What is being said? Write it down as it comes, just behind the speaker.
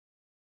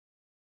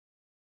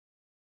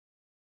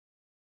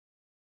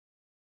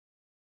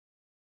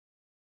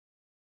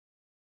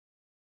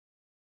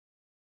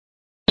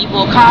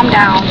People, calm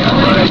down.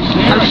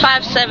 I'm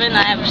 5'7",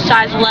 I have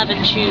size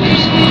 11 shoes.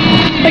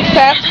 Like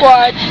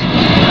Sasquatch.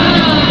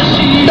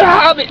 The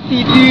Hobbit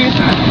feet, dude.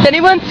 Has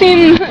anyone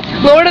seen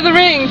Lord of the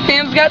Rings?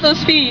 Sam's got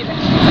those feet.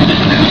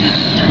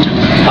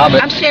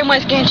 Hobbit. I'm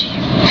Samwise Gamgee.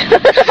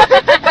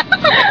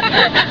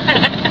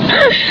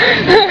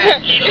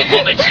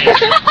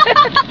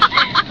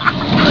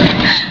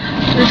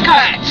 This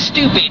guy's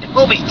stupid.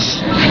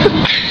 Hobbits.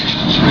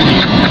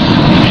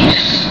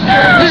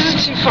 This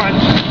is too fun.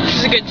 This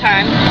is a good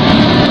time.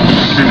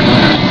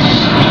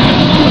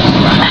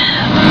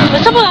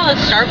 What's up with all the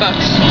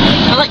Starbucks?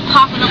 They're like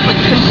popping up like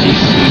pimples.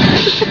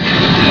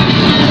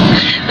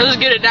 That was a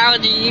good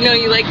analogy. You know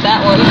you like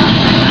that one.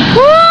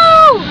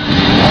 Woo!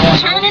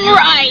 Turning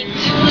right.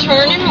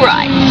 Turning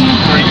right.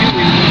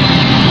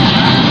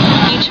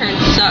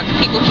 U-turns suck.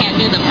 People can't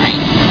do them right.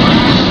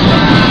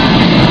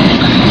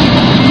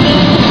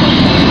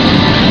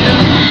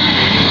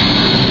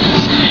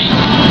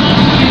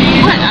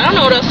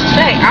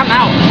 I'm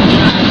out.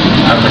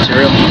 Out of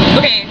material?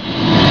 Okay.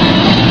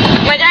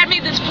 My dad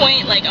made this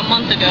point like a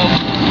month ago.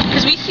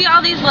 Because we see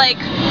all these like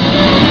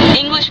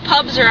English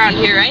pubs around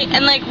here, right?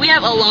 And like we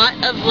have a lot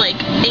of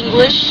like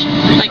English,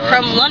 like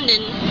from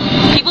London.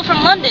 People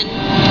from London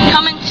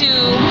coming to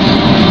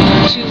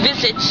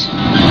visit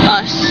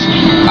us,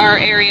 our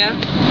area.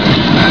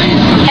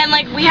 And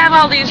like we have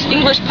all these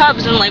English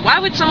pubs, and like why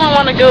would someone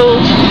want to go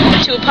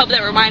to a pub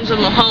that reminds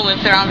them of home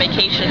if they're on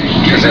vacation?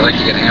 Because they like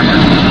to get hammered.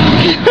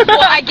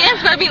 Well, I guess,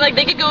 but I mean, like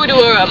they could go to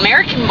an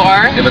American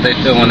bar. Yeah, but they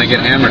feel when they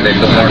get hammered, they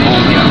feel more at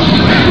home.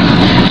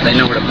 They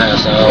know where to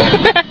pass out.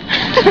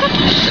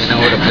 They know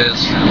where to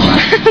piss.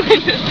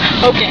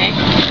 Okay,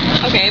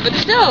 but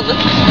still,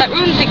 that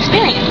ruins the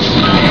experience,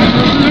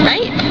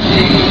 right?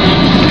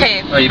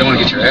 Okay. Well, you don't want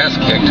to get your ass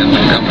kicked when you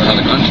come to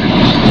another country.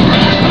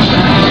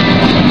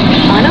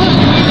 Why not?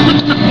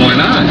 Why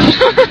not?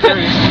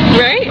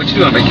 Right? What you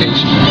do on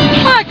vacation?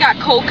 Well, I got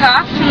cold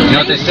cough. You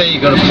know what they say? You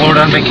go to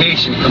Florida on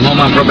vacation, you come home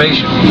on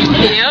probation.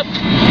 Yep.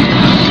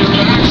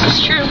 That's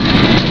true.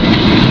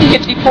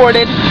 Get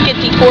deported. Get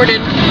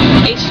deported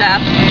ASAP.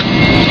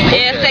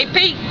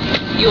 ASAP.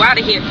 You out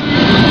of here.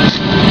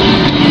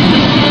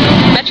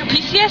 Metro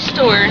PCS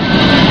store.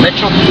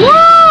 Metro.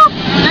 Woo!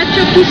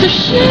 Metro piece of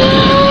shit.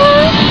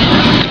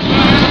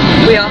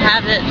 We all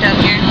have it down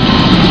here.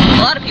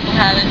 A lot of people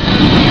have it.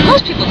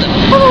 Most people don't.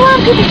 Well, a lot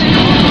of people do.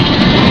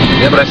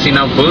 Yeah, but I see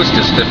now Boost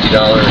is $50.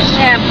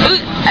 Yeah,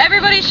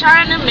 everybody's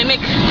trying to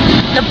mimic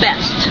the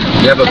best.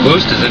 Yeah, but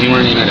Boost is anywhere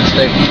in the United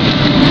States.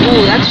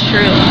 Ooh, that's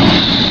true.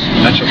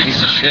 Metro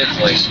piece of shit,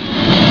 like.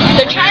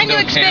 They're trying to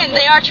expand.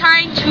 They are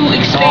trying to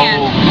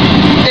expand.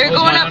 They're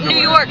going up New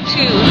York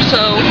too,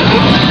 so.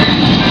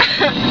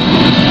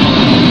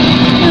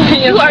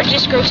 You are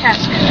just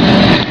grotesque.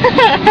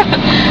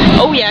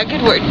 Oh yeah,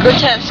 good word.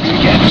 Grotesque.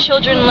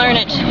 Children learn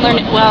it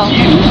well.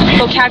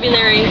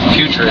 Vocabulary.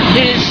 Putrid.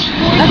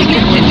 That's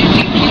good.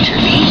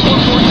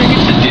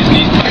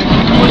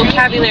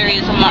 Vocabulary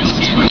is a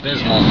must.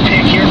 Abysmal.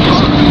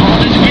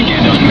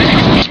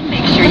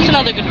 That's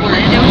another good word.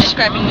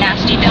 Describing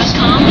nastiness.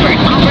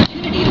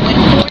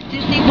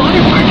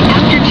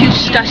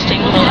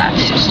 Disgusting. Well,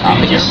 that's just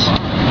obvious.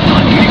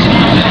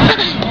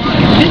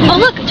 Oh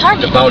look, a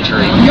Target.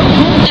 Debauchery.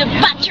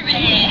 Debauchery.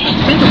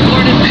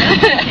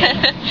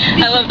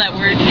 I love that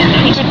word.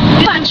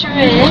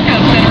 Debauchery.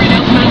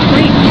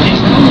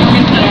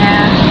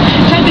 Yeah.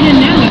 Type it in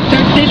now and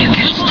start saving. You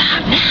can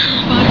stop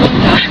now. I'm no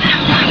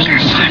longer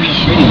funny.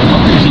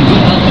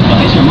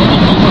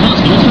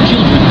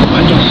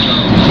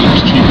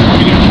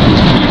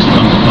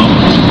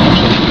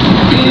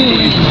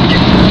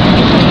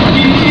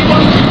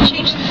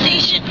 Change the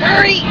station.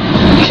 Hurry.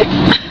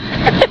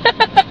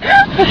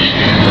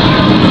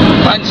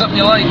 Find something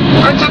you like.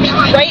 Find something you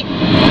like. Right?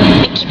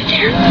 And keep it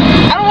there.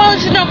 I don't want to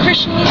listen to no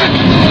Christian music.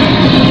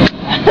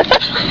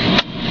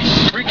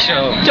 Freak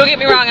show. Don't get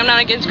me wrong, I'm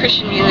not against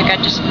Christian music.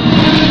 I'm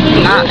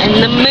not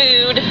in the mood.